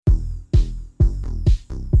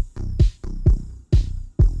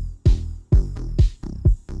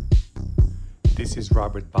This is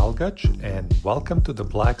Robert Balgach, and welcome to the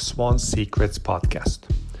Black Swan Secrets podcast.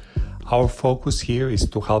 Our focus here is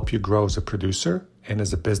to help you grow as a producer and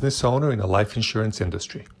as a business owner in the life insurance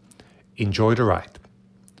industry. Enjoy the ride.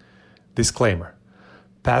 Disclaimer: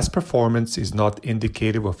 past performance is not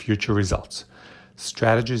indicative of future results.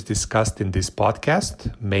 Strategies discussed in this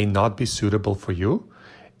podcast may not be suitable for you,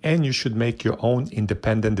 and you should make your own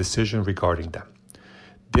independent decision regarding them.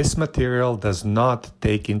 This material does not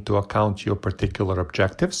take into account your particular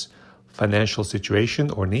objectives, financial situation,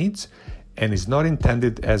 or needs, and is not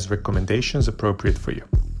intended as recommendations appropriate for you.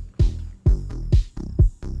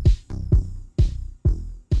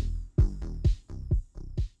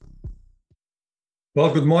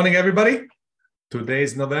 Well, good morning, everybody. Today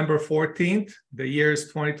is November 14th. The year is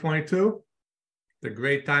 2022. The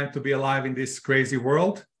great time to be alive in this crazy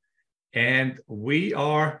world. And we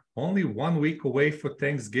are only 1 week away for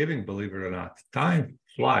Thanksgiving, believe it or not. Time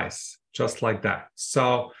flies just like that.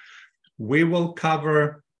 So we will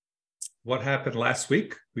cover what happened last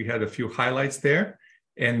week. We had a few highlights there.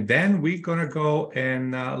 And then we're going to go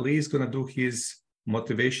and Lee's going to do his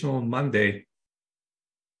Motivational Monday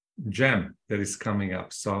gem that is coming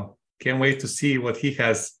up. So can't wait to see what he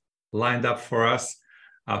has lined up for us.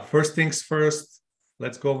 First things first.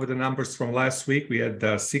 Let's go over the numbers from last week. We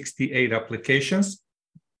had 68 applications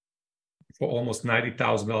for almost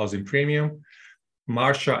 $90,000 in premium.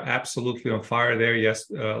 Marsha absolutely on fire there. Yes,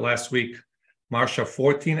 last week, Marsha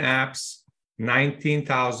 14 apps,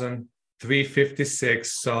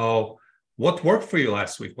 19,356. So, what worked for you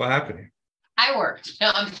last week? What happened? I worked.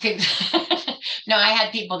 No, no, I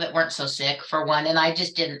had people that weren't so sick for one, and I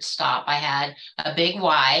just didn't stop. I had a big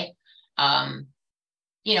why.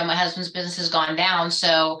 My husband's business has gone down,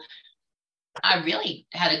 so I really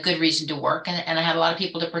had a good reason to work, and I had a lot of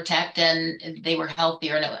people to protect, and they were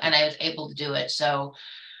healthier, and I was able to do it. So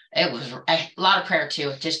it was a lot of prayer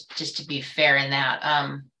too, just to be fair in that.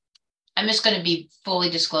 I'm just going to be fully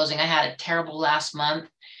disclosing. I had a terrible last month,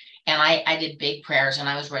 and I did big prayers, and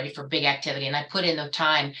I was ready for big activity, and I put in the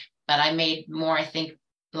time, but I made more, I think,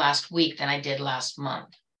 last week than I did last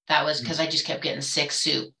month. That was because I just kept getting sick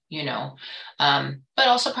soup. But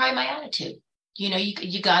also probably my attitude.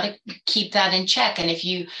 You got to keep that in check. And if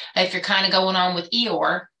you're kind of going on with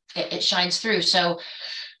Eeyore, it shines through. So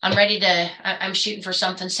I'm shooting for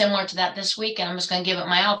something similar to that this week, and I'm just going to give it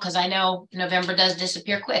my all because I know November does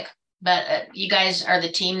disappear quick. But you guys are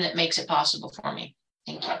the team that makes it possible for me.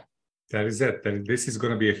 Thank you. That is it. This is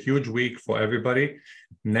going to be a huge week for everybody.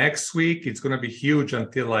 Next week, it's going to be huge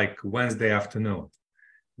until like Wednesday afternoon.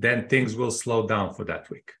 Then things will slow down for that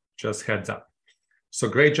week. Just heads up. So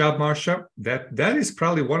great job, Marsha. That is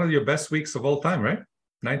probably one of your best weeks of all time, right?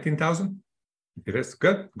 19,000? It is.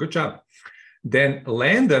 Good job. Then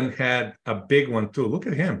Landon had a big one too. Look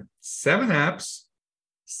at him. 7 apps,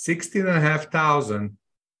 16,500.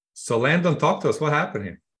 So Landon, talk to us. What happened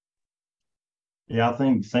here? Yeah, I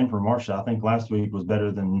think same for Marsha. I think last week was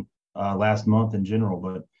better than last month in general,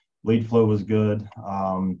 but lead flow was good.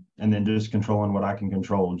 And then just controlling what I can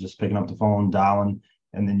control, just picking up the phone, dialing,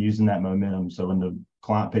 and then using that momentum. So when the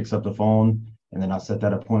client picks up the phone and then I set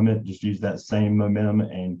that appointment, just use that same momentum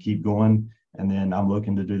and keep going. And then I'm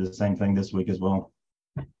looking to do the same thing this week as well.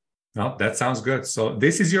 Oh, that sounds good. So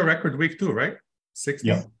this is your record week too, right? 16?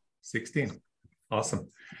 Yep. 16. Awesome.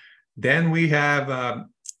 Then we have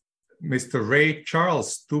Mr. Ray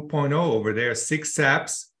Charles 2.0 over there, 6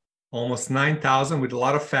 apps, almost 9,000 with a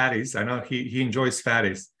lot of fatties. I know he enjoys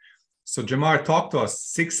fatties. So Jamar, talk to us.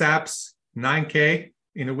 6 apps, 9K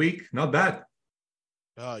in a week. Not bad.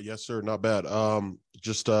 Yes, sir. Not bad.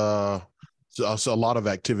 Just a lot of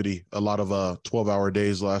activity, a lot of 12-hour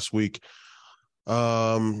days last week.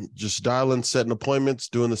 Just dialing, setting appointments,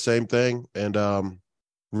 doing the same thing. And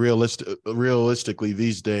realistically,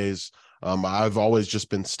 these days, I've always just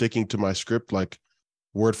been sticking to my script, like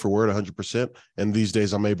word for word, 100%. And these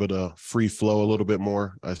days, I'm able to free flow a little bit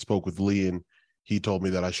more. I spoke with Lee, and he told me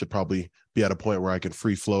that I should probably be at a point where I can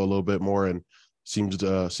free flow a little bit more, and seems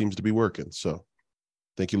to be working. So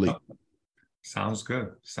thank you, Lee. Sounds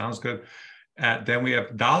good. Then we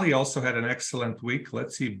have Dolly also had an excellent week.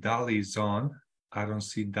 Let's see if Dolly's on. I don't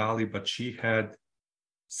see Dolly, but she had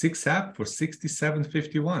 6 apps for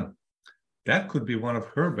 67.51. That could be one of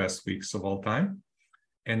her best weeks of all time.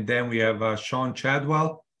 And then we have Sean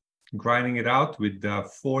Chadwell grinding it out with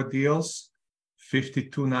 4 deals,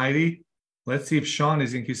 52.90. Let's see if Sean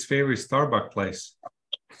is in his favorite Starbucks place.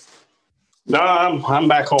 No, I'm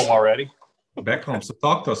back home already. Back home. So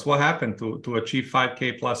talk to us. What happened to achieve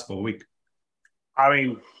 5K plus for a week? I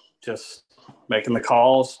mean, just making the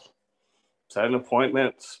calls, setting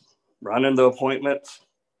appointments, running the appointments,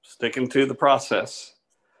 sticking to the process.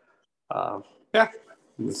 Yeah,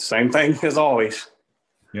 same thing as always.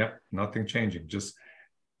 Yeah, nothing changing. Just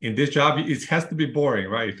in this job, it has to be boring,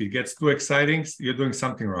 right? If it gets too exciting, you're doing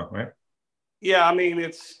something wrong, right? Yeah, I mean,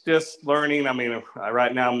 it's just learning. I mean,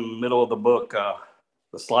 right now I'm in the middle of the book,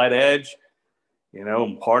 The Slight Edge. You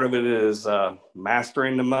know, part of it is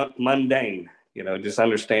mastering the mundane, you know, just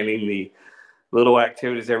understanding the little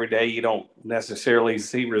activities every day. You don't necessarily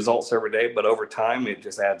see results every day, but over time, it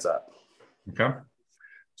just adds up. Okay.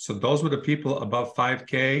 So those were the people above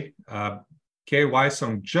 5K. Kay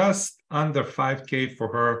Wysom just under 5K for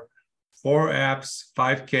her, 4 apps,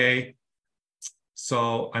 5K.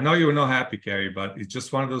 So I know you were not happy, Carrie, but it's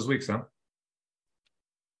just one of those weeks, huh?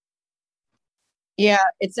 Yeah,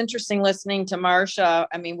 it's interesting listening to Marsha.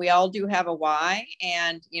 I mean, we all do have a why,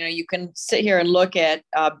 and you can sit here and look at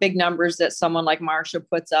big numbers that someone like Marsha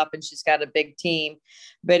puts up, and she's got a big team.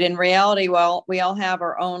 But in reality, well, we all have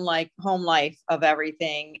our own like home life of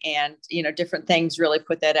everything, and different things really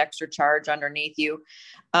put that extra charge underneath you.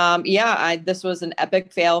 This was an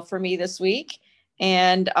epic fail for me this week,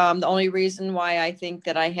 and the only reason why I think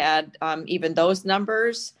that I had even those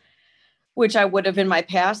numbers, which I would have in my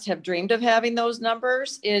past have dreamed of having those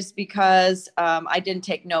numbers, is because I didn't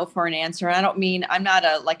take no for an answer. I don't mean I'm not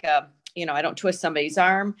I don't twist somebody's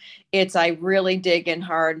arm. It's I really dig in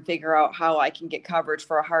hard and figure out how I can get coverage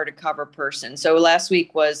for a hard to cover person. So last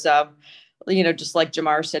week was, just like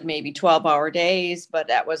Jamar said, maybe 12-hour days, but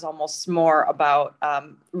that was almost more about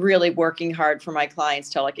really working hard for my clients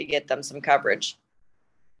till I could get them some coverage.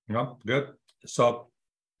 No, good. So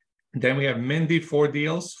then we have Mindy, 4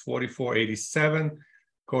 deals, 44.87.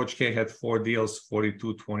 Coach K had 4 deals,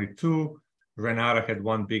 42.22. Renata had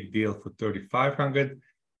 1 big deal for 3,500.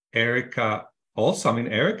 Erica also,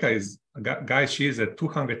 Erica is, guys, she is at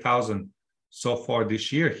 200,000 so far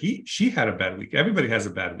this year. She had a bad week. Everybody has a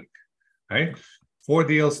bad week, right? 4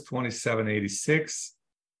 deals, 27.86.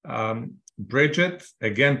 Bridget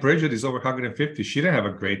is over 150. She didn't have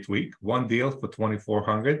a great week. 1 deal for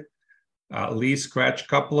 2,400. Lee scratched a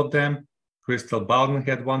couple of them. Crystal Bowden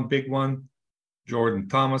had 1 big one. Jordan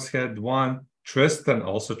Thomas had 1. Tristan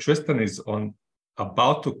is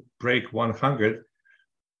about to break 100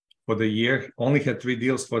 for the year. Only had 3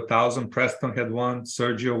 deals for 1,000. Preston had 1.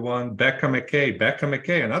 Sergio 1. Becca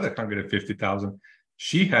McKay, another 150,000.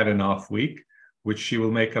 She had an off week, which she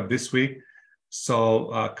will make up this week. So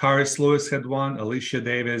Karis Lewis had 1. Alicia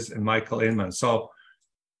Davis and Michael Inman. So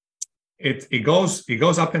it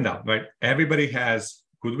goes up and down, right? Everybody has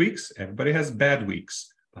good weeks, everybody has bad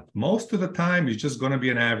weeks, but most of the time it's just going to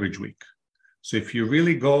be an average week. So if you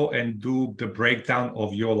really go and do the breakdown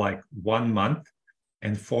of your 1 month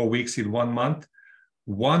and 4 weeks in 1 month,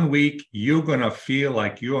 1 week you're going to feel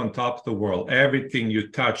like you're on top of the world. Everything you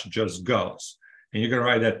touch just goes, and you're going to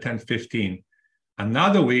write that 10, 15.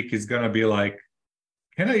 Another week is going to be like,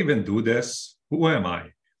 can I even do this? Who am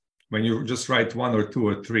I? When you just write 1 or 2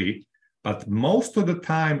 or 3. But most of the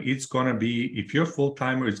time, it's going to be, if you're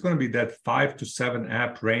full-timer, it's going to be that 5 to 7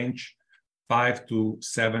 app range, 5 to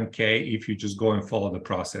 7K if you just go and follow the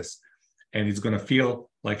process. And it's going to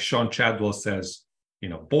feel like Sean Chadwell says,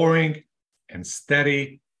 boring and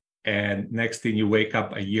steady. And next thing you wake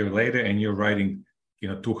up a year later and you're writing,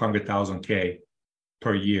 200,000 K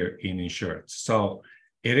per year in insurance. So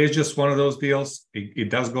it is just one of those deals.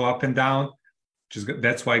 It does go up and down.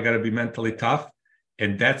 That's why you got to be mentally tough.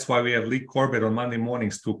 And that's why we have Lee Corbett on Monday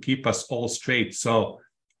mornings to keep us all straight. So,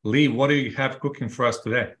 Lee, what do you have cooking for us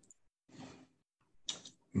today?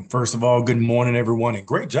 First of all, good morning, everyone. And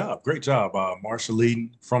great job. Marsha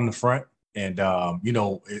leading from the front. And,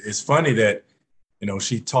 it's funny that,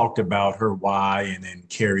 she talked about her why, and then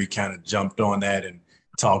Carrie kind of jumped on that and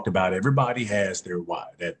talked about everybody has their why,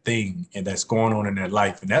 that thing, and that's going on in their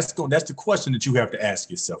life. And that's the question that you have to ask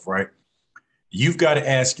yourself, right? You've got to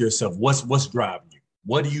ask yourself, what's driving you?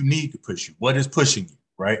 What do you need to push you? What is pushing you,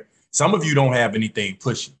 right? Some of you don't have anything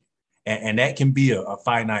pushing you, and that can be a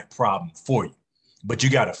finite problem for you, but you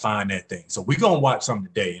got to find that thing. So we're going to watch something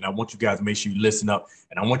today, and I want you guys to make sure you listen up,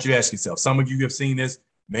 and I want you to ask yourself, some of you have seen this,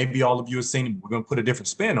 maybe all of you have seen it, we're going to put a different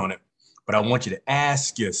spin on it, but I want you to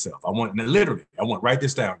ask yourself, write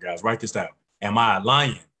this down, guys, write this down. Am I a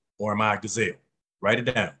lion or am I a gazelle? Write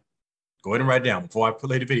it down. Go ahead and write it down. Before I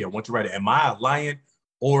play the video, I want you to write it. Am I a lion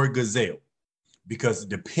or a gazelle? Because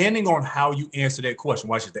depending on how you answer that question,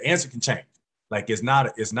 watch it, the answer can change. Like it's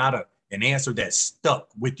not an answer that's stuck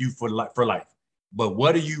with you for life. But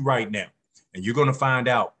what are you right now? And you're going to find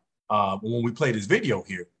out when we play this video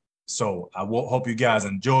here. So I hope you guys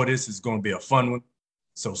enjoy this. It's going to be a fun one.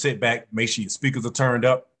 So sit back, make sure your speakers are turned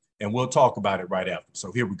up, and we'll talk about it right after.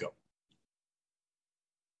 So here we go.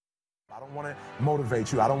 I don't want to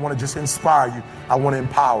motivate you. I don't want to just inspire you. I want to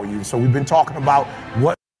empower you. So we've been talking about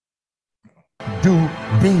what do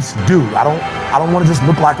beasts do. I don't want to just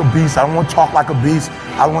look like a beast. I don't want to talk like a beast.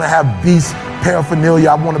 I don't want to have beast paraphernalia.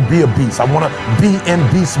 I want to be a beast. I want to be in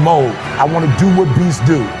beast mode. I want to do what beasts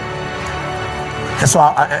do.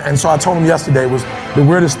 And so I told him yesterday was the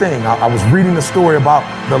weirdest thing. I was reading the story about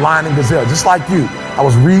the lion and gazelle, just like you. I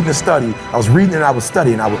was reading the study. I was reading it. I was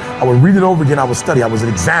studying. I would read it over again. I would study. I was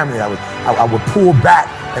examining. I would pull back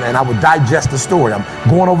and I would digest the story. I'm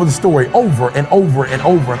going over the story over and over and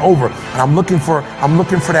over and over. And I'm looking for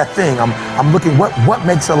that thing. I'm looking what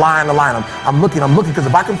makes a lion a lion. I'm looking because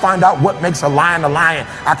if I can find out what makes a lion,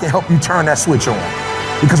 I can help you turn that switch on.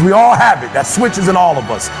 Because we all have it. That switch is in all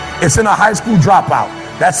of us. It's in a high school dropout.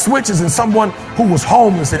 That switch is in someone who was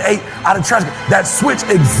homeless and ate out of trash. That switch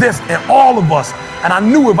exists in all of us. And I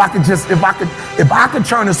knew if I could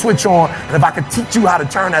turn the switch on, and if I could teach you how to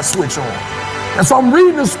turn that switch on. And so I'm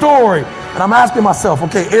reading the story and I'm asking myself,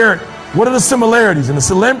 okay, Eric, what are the similarities? And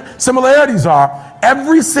the similarities are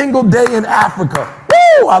every single day in Africa.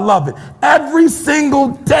 Woo, I love it. Every single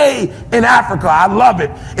day in Africa. I love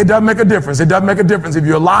it. It doesn't make a difference. It doesn't make a difference if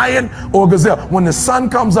you're a lion or a gazelle. When the sun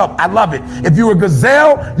comes up, I love it. If you're a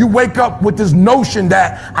gazelle, you wake up with this notion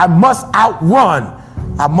that I must outrun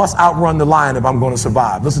the lion if I'm going to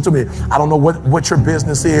survive. Listen to me. I don't know what your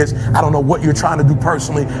business is. I don't know what you're trying to do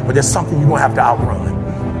personally, but there's something you're going to have to outrun.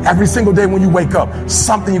 Every single day when you wake up,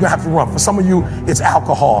 something you're going to have to run. For some of you, it's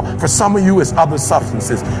alcohol. For some of you, it's other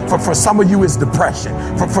substances. For some of you, it's depression.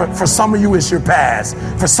 For some of you, it's your past.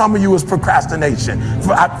 For some of you, it's procrastination.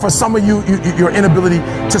 For some of you, your inability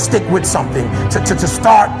to stick with something, to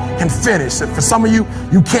start and finish. For some of you,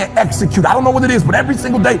 you can't execute. I don't know what it is, but every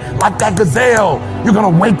single day, like that gazelle, you're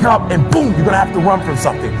going to wake up and boom, you're going to have to run from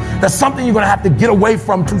something. That's something you're going to have to get away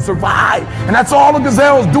from to survive. And that's all the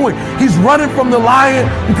gazelle is doing. He's running from the lion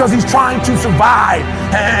because he's trying to survive.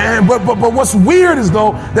 But what's weird is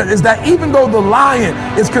that even though the lion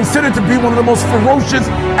is considered to be one of the most ferocious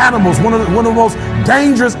animals, one of the most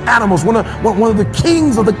dangerous animals, one of the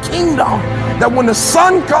kings of the kingdom, that when the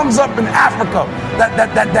sun comes up in Africa,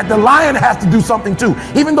 that the lion has to do something too.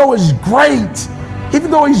 Even though he's great,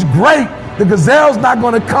 the gazelle's not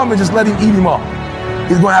going to come and just let him eat him up.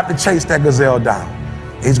 He's going to have to chase that gazelle down.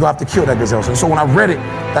 He's going to have to kill that gazelle. So when I read it,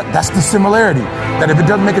 that's the similarity. That if it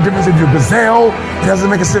doesn't make a difference if you're a gazelle, it doesn't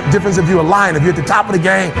make a difference if you're a lion. If you're at the top of the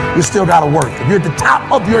game, you still got to work. If you're at the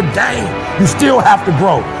top of your game, you still have to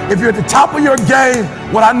grow. If you're at the top of your game,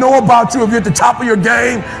 what I know about you, if you're at the top of your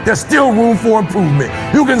game, there's still room for improvement.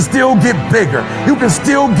 You can still get bigger. You can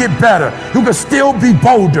still get better. You can still be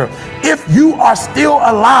bolder. If you are still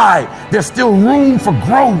alive, there's still room for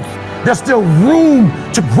growth. There's still room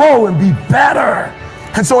to grow and be better.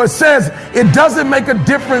 And so it says it doesn't make a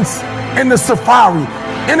difference in the safari.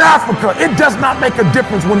 In Africa, it does not make a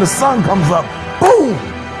difference when the sun comes up. Boom!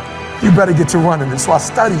 You better get to running. And so I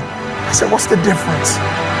studied. I said, what's the difference?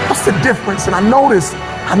 What's the difference? And I noticed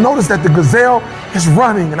that the gazelle is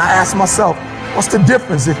running. And I asked myself, what's the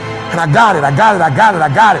difference? And I got it.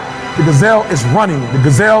 The gazelle is running. The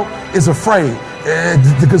gazelle is afraid.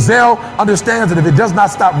 The gazelle understands that if it does not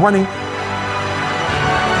stop running,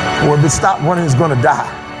 or if it stopped running, it's going to die.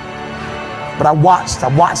 But I watched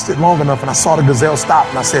it long enough, and I saw the gazelle stop,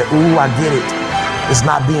 and I said, ooh, I get it. It's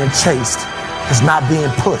not being chased. It's not being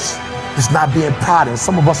pushed. It's not being prodded.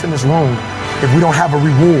 Some of us in this room, if we don't have a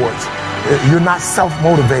reward, you're not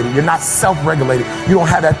self-motivated. You're not self-regulated. You don't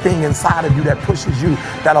have that thing inside of you that pushes you.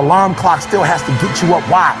 That alarm clock still has to get you up.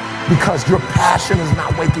 Why? Because your passion is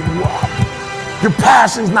not waking you up. Your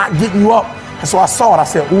passion's not getting you up. And so I saw it. I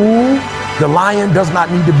said, ooh, the lion does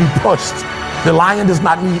not need to be pushed. The lion does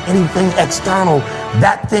not need anything external.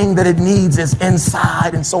 That thing that it needs is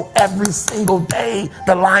inside. And so every single day,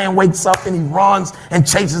 the lion wakes up and he runs and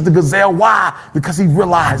chases the gazelle. Why? Because he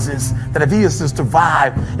realizes that if he is to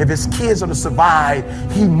survive, if his kids are to survive,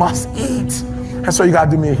 he must eat. And so you got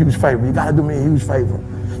to do me a huge favor. You got to do me a huge favor.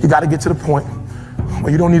 You got to get to the point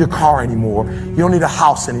where you don't need a car anymore. You don't need a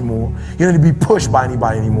house anymore. You don't need to be pushed by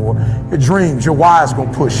anybody anymore. Your dreams, your wife is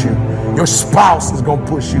going to push you. Your spouse is going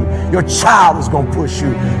to push you. Your child is going to push you.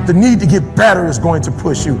 The need to get better is going to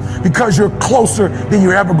push you. Because you're closer than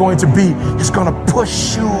you're ever going to be, it's going to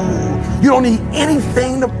push you. You don't need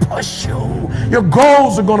anything to push you. Your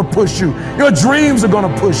goals are going to push you. Your dreams are going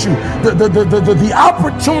to push you. The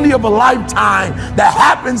opportunity of a lifetime that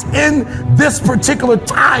happens in this particular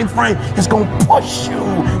time frame is going to push you.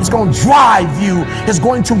 It's going to drive you. It's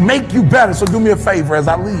going to make you better. So do me a favor as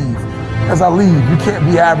I leave. You can't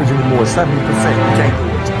be average anymore. 70%. You can't do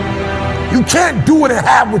it. You can't do it and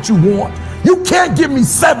have what you want. You can't give me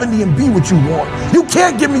 70 and be what you want. You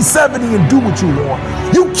can't give me 70 and do what you want.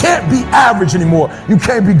 You can't be average anymore. You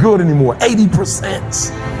can't be good anymore.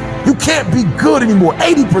 80%. You can't be good anymore.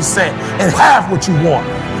 80% and have what you want.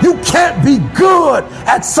 You can't be good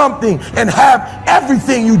at something and have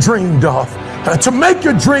everything you dreamed of. To make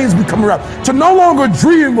your dreams become real. To no longer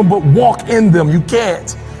dream them, but walk in them. You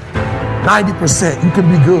can't. 90%. You can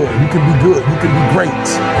be good. You can be good. You can be great.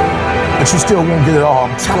 But you still won't get it all.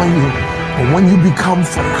 I'm telling you. But when you become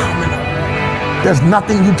phenomenal, there's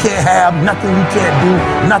nothing you can't have, nothing you can't do,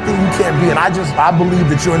 nothing you can't be. And I believe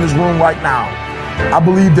that you're in this room right now. I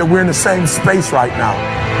believe that we're in the same space right now.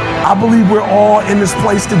 I believe we're all in this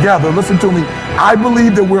place together. Listen to me. I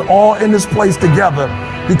believe that we're all in this place together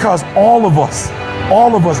because all of us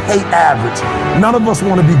hate average. None of us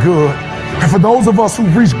want to be good. And for those of us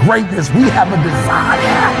who've reached greatness, we have a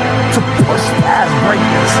desire to push past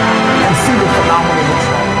greatness and see the phenomenal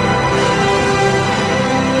result.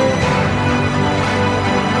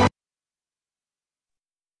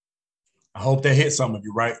 I hope that hit some of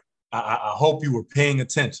you, right? I hope you were paying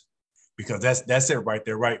attention because that's it right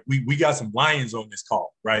there, right? We got some lions on this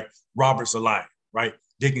call, right? Robert's a lion, right?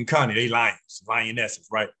 Dick and Connie, they lions, lionesses,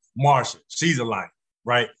 right? Marsha, she's a lion,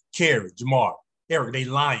 right? Carrie, Jamar, Eric, they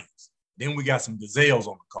lions. Then we got some gazelles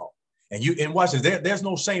on the call. And watch this, there's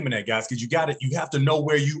no shame in that, guys, because you have to know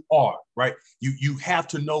where you are, right? You have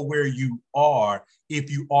to know where you are if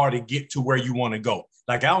you are to get to where you want to go.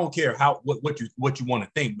 Like, I don't care what you want to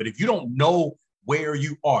think, but if you don't know where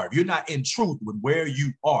you are, if you're not in truth with where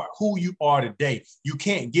you are, who you are today, you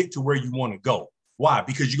can't get to where you want to go. Why?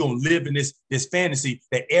 Because you're going to live in this fantasy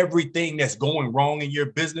that everything that's going wrong in your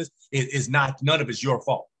business is none of it's your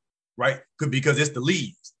fault, right? Because it's the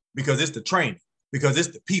leads, because it's the training, because it's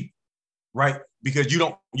the people, right? Because you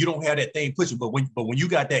don't have that thing pushing. But when you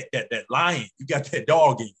got that lion, you got that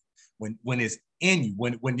dog in you, when it's in you,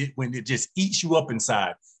 when it just eats you up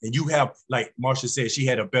inside, and you have, like Marsha said, she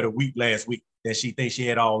had a better week last week than she thinks she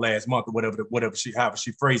had all last month, or however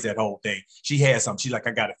she phrased that whole thing. She had something. She's like,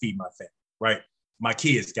 I got to feed my family, right? My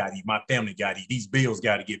kids got to eat. My family got to eat. These bills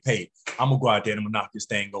got to get paid. I'm going to go out there and I'm going to knock this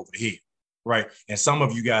thing over the head, right? And some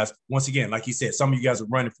of you guys, once again, like he said, some of you guys are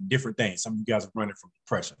running from different things. Some of you guys are running from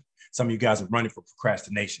depression. Some of you guys are running from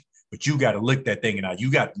procrastination. But you got to look that thing out.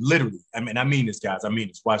 You got literally, I mean this, guys. I mean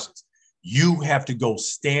this. Watch this. You have to go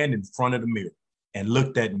stand in front of the mirror and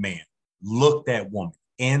look that man, look that woman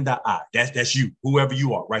in the eye. That's you, whoever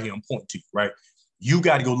you are, right here. I'm pointing to you, right? You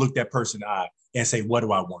got to go look that person in the eye and say, what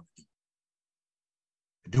do I want to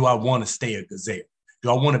do? Do I want to stay a gazelle?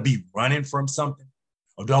 Do I want to be running from something?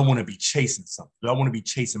 Or do I want to be chasing something? Do I want to be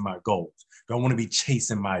chasing my goals? Do I want to be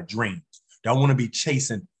chasing my dreams? Do I want to be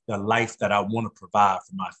chasing the life that I want to provide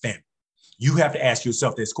for my family? You have to ask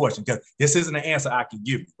yourself this question, because this isn't an answer I can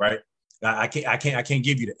give you, right? I can't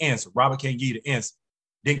give you the answer. Robert can't give you the answer.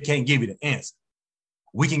 Dick can't give you the answer.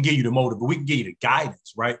 We can give you the motive, but we can give you the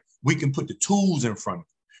guidance, right? We can put the tools in front of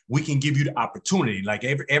you. We can give you the opportunity. Like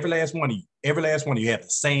every last one of you have the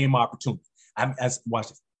same opportunity. Watch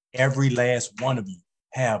this. Every last one of you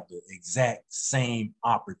have the exact same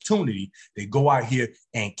opportunity to go out here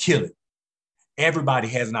and kill it. Everybody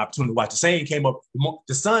has an opportunity. Watch, the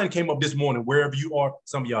sun came up this morning, wherever you are.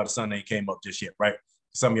 Some of y'all, the sun ain't came up just yet, right?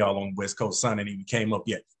 Some of y'all on the West Coast, sun ain't even came up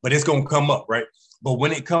yet, but it's going to come up, right? But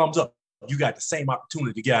when it comes up, you got the same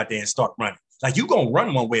opportunity to get out there and start running. Like, you're going to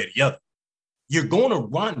run one way or the other. You're going to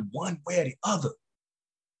run one way or the other.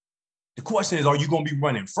 The question is, are you going to be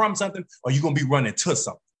running from something, or are you going to be running to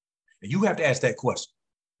something? And you have to ask that question.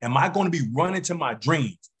 Am I going to be running to my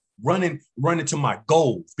dreams, running to my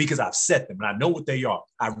goals, because I've set them and I know what they are?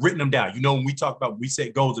 I've written them down. You know, when we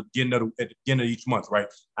set goals at the beginning of each month, right?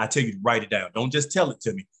 I tell you to write it down. Don't just tell it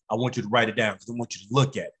to me. I want you to write it down because I want you to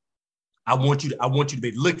look at it. I want you to be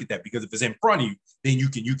able to look at that, because if it's in front of you, then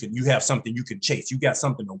you have something you can chase. You got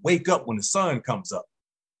something to wake up when the sun comes up,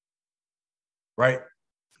 right?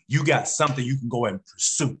 You got something you can go and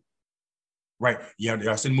pursue, right? Yeah,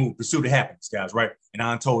 I said move, pursue the happiness, guys, right? And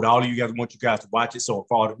I'm told all of you guys, want you guys to watch it. So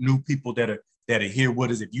for all the new people that are here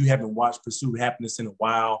with us, if you haven't watched Pursue Happiness in a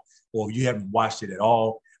while, or you haven't watched it at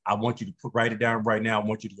all, I want you to write it down right now. I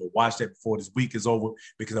want you to go watch that before this week is over,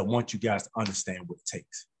 because I want you guys to understand what it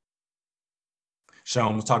takes.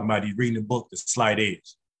 Sean was talking about, he's reading the book, The Slight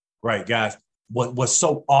Edge, right, guys? What's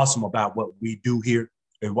so awesome about what we do here,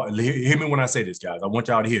 and hear me when I say this, guys. I want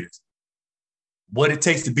y'all to hear this. What it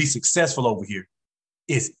takes to be successful over here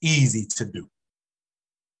is easy to do.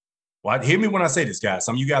 Well, hear me when I say this, guys.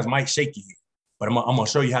 Some of you guys might shake your head, but I'm going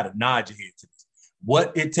to show you how to nod your head to this.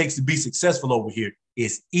 What it takes to be successful over here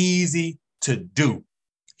is easy to do.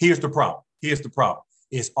 Here's the problem.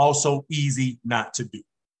 It's also easy not to do.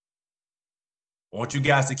 I want you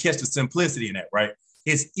guys to catch the simplicity in that, right?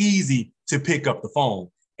 It's easy to pick up the phone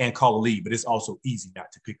and call a lead, but it's also easy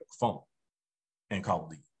not to pick up the phone and call a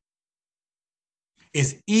lead.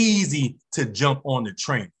 It's easy to jump on the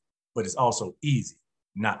train, but it's also easy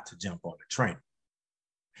not to jump on the train.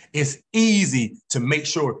 It's easy to make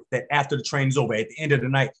sure that after the train is over, at the end of the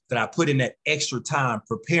night, that I put in that extra time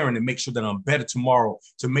preparing to make sure that I'm better tomorrow,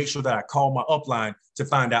 to make sure that I call my upline to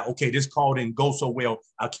find out, okay, this call didn't go so well.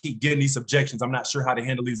 I'll keep getting these objections. I'm not sure how to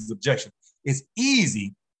handle these objections. It's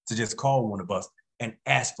easy to just call one of us and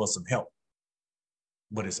ask for some help.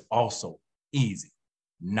 But it's also easy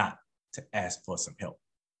not to ask for some help.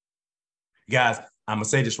 Guys, I'm going to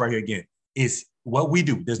say this right here again. It's what we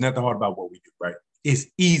do. There's nothing hard about what we do, right? It's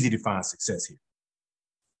easy to find success here.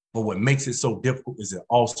 But what makes it so difficult is it's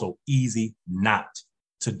also easy not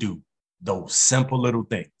to do those simple little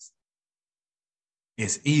things.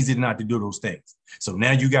 It's easy not to do those things. So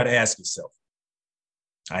now you got to ask yourself.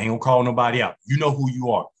 I ain't gonna call nobody out. You know who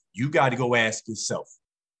you are. You got to go ask yourself.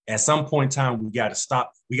 At some point in time, we got to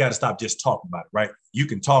stop. We got to stop just talking about it, right? You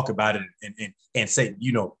can talk about it and say,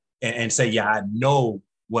 you know, and say, yeah, I know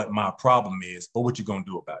what my problem is, but what you gonna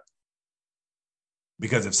do about it?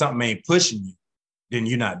 Because if something ain't pushing you, then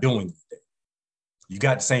you're not doing anything. You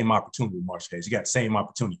got the same opportunity, Marshall has. You got the same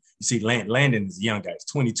opportunity. You see, Landon is a young guy. He's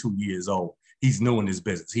 22 years old. He's new in this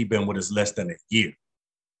business. He's been with us less than a year.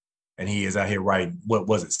 And he is out here writing, what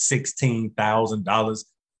was it, $16,000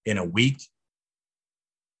 in a week?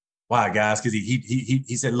 Why, guys? Because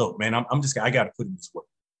he said, look, man, I got to put in this work.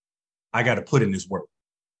 I got to put in this work.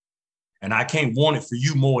 And I can't want it for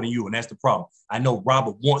you more than you. And that's the problem. I know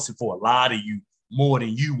Robert wants it for a lot of you more than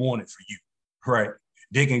you want it for you, right?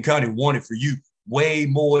 Dick and Connie want it for you way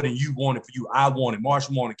more than you want it for you. I want it.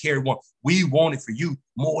 Marshall want it. Carrie want it. We want it for you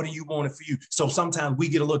more than you want it for you. So sometimes we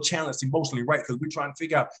get a little challenged emotionally, right? Because we're trying to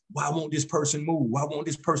figure out, why won't this person move? Why won't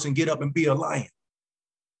this person get up and be a lion?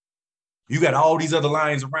 You got all these other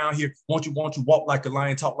lions around here. Won't you walk like a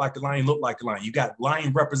lion, talk like a lion, look like a lion? You got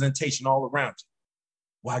lion representation all around you.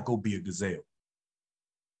 Why go be a gazelle?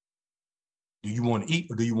 Do you want to eat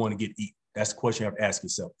or do you want to get eaten? That's the question you have to ask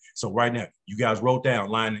yourself. So right now, you guys wrote down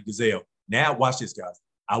lion and gazelle. Now watch this, guys.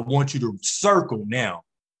 I want you to circle now.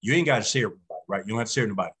 You ain't got to share with anybody, right? You don't have to share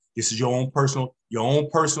with anybody. This is your own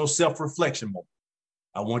personal self-reflection moment.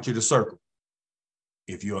 I want you to circle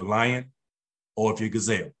if you're a lion or if you're a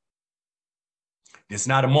gazelle. It's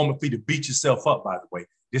not a moment for you to beat yourself up, by the way.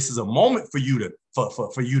 This is a moment for you to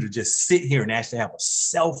for you to just sit here and actually have a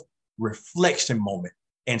self-reflection moment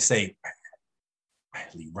and say,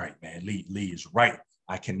 Lee, right, man. Lee is right.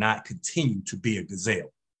 I cannot continue to be a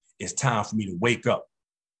gazelle. It's time for me to wake up.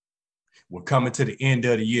 We're coming to the end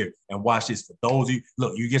of the year, and watch this. For those of you,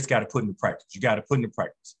 look, you just got to put into practice. You got to put into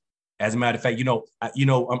practice. As a matter of fact,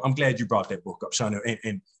 I'm glad you brought that book up, Sean.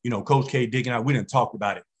 And Coach K, Dick, and I, we didn't talk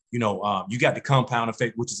about it. You got the compound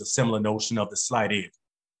effect, which is a similar notion of the slight edge.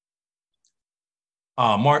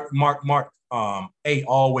 Mark A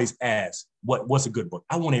always asks, what's a good book?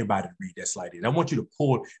 I want everybody to read that slight edge. I want you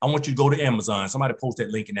to go to Amazon. Somebody post that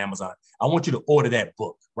link in Amazon. I want you to order that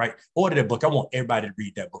book, right? Order that book. I want everybody to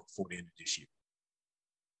read that book before the end of this year.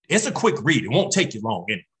 It's a quick read. It won't take you long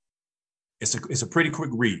anyway. It's a pretty quick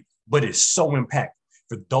read, but it's so impactful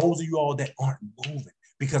for those of you all that aren't moving.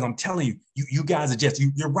 Because I'm telling you, you guys are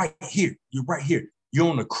you're right here. You're right here. You're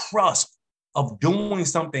on the cusp of doing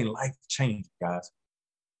something life-changing, guys.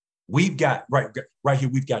 We've got right here,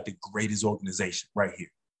 we've got the greatest organization right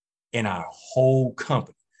here in our whole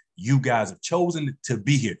company. You guys have chosen to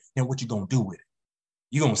be here. And what you going to do with it?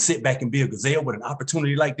 You going to sit back and be a gazelle with an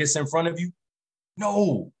opportunity like this in front of you?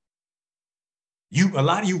 No. A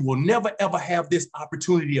lot of you will never, ever have this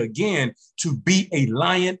opportunity again to be a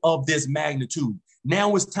lion of this magnitude.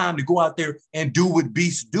 Now it's time to go out there and do what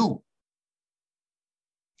beasts do.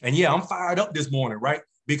 And yeah, I'm fired up this morning, right?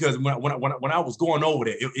 Because when I was going over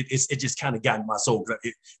there, it just kind of got in my soul.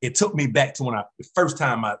 It took me back to the first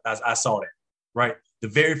time I saw that, right? The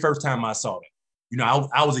very first time I saw that.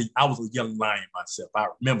 I was a young lion myself. I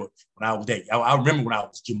remember when I was that. I remember when I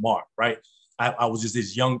was Jamar, right? I was just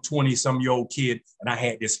this young 20-some-year-old kid, and I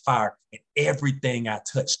had this fire, and everything I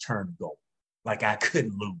touched turned gold. Like I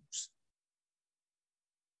couldn't lose.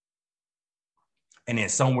 And then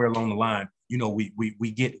somewhere along the line,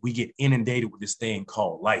 we get inundated with this thing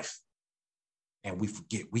called life, and we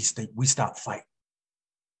forget. We stop fighting.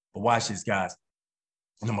 But watch this, guys.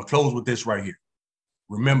 And I'm gonna close with this right here.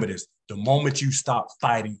 Remember this: the moment you stop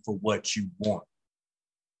fighting for what you want,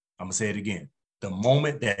 I'm gonna say it again. The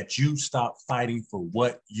moment that you stop fighting for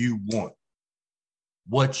what you want,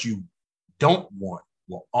 what you don't want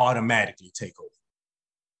will automatically take over.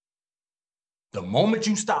 The moment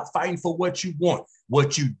you stop fighting for what you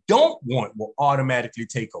don't want will automatically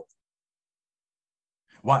take over.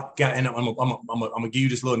 Why? And I'm gonna give you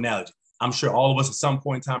this little analogy. I'm sure all of us at some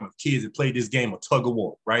point in time have kids that played this game of tug of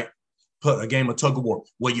war, right? A game of tug of war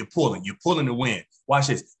where you're pulling to win. Watch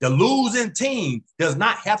this. The losing team does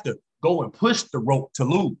not have to go and push the rope to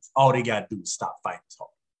lose. All they got to do is stop fighting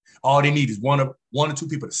hard. All they need is one or two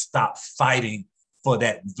people to stop fighting for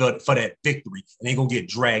that victory, and they're gonna get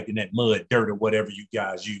dragged in that mud, dirt, or whatever you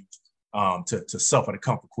guys use to suffer the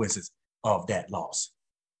consequences of that loss.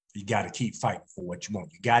 You got to keep fighting for what you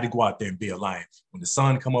want. You got to go out there and be a lion. When the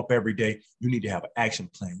sun come up every day, you need to have an action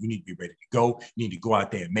plan. You need to be ready to go. You need to go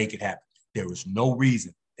out there and make it happen. There is no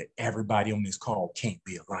reason that everybody on this call can't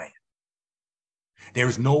be a lion. There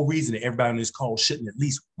is no reason that everybody on this call shouldn't at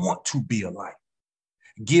least want to be a lion.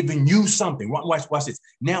 Giving you something. Watch this.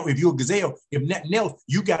 Now, if you're a gazelle, if nothing else,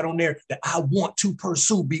 you got on there that I want to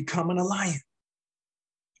pursue becoming a lion.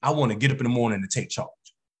 I want to get up in the morning and take charge.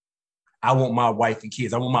 I want my wife and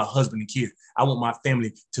kids. I want my husband and kids. I want my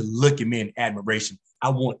family to look at me in admiration. I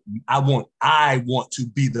want to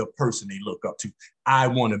be the person they look up to. I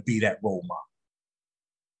want to be that role model.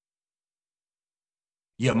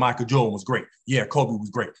 Yeah, Michael Jordan was great. Yeah, Kobe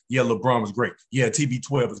was great. Yeah, LeBron was great. Yeah,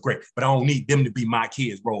 TB12 was great. But I don't need them to be my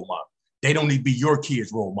kids' role model. They don't need to be your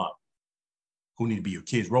kids' role model. Who need to be your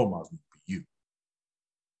kids' role models? Need to be you.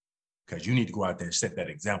 Because you need to go out there and set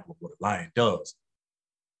that example of what a lion does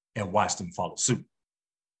and watch them follow suit.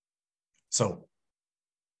 So,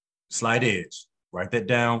 slight edge. Write that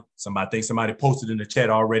down. I think somebody posted in the chat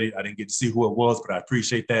already. I didn't get to see who it was, but I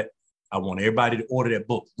appreciate that. I want everybody to order that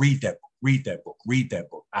book. Read that book. Read that book. Read that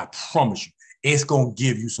book. I promise you, it's going to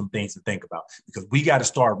give you some things to think about, because we got to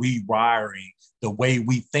start rewiring the way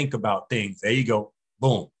we think about things. There you go.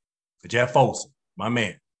 Boom. Jeff Olson, my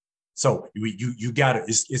man. So you got to,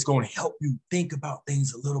 it's going to help you think about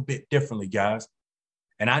things a little bit differently, guys.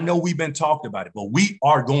 And I know we've been talking about it, but we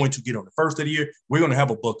are going to get on the first of the year. We're going to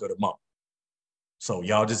have a book of the month. So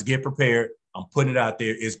y'all just get prepared. I'm putting it out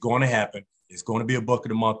there. It's going to happen. It's going to be a book of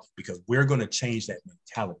the month, because we're going to change that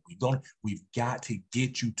mentality. We've got to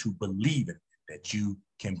get you to believing that you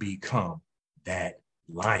can become that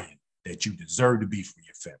lion that you deserve to be for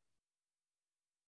your family.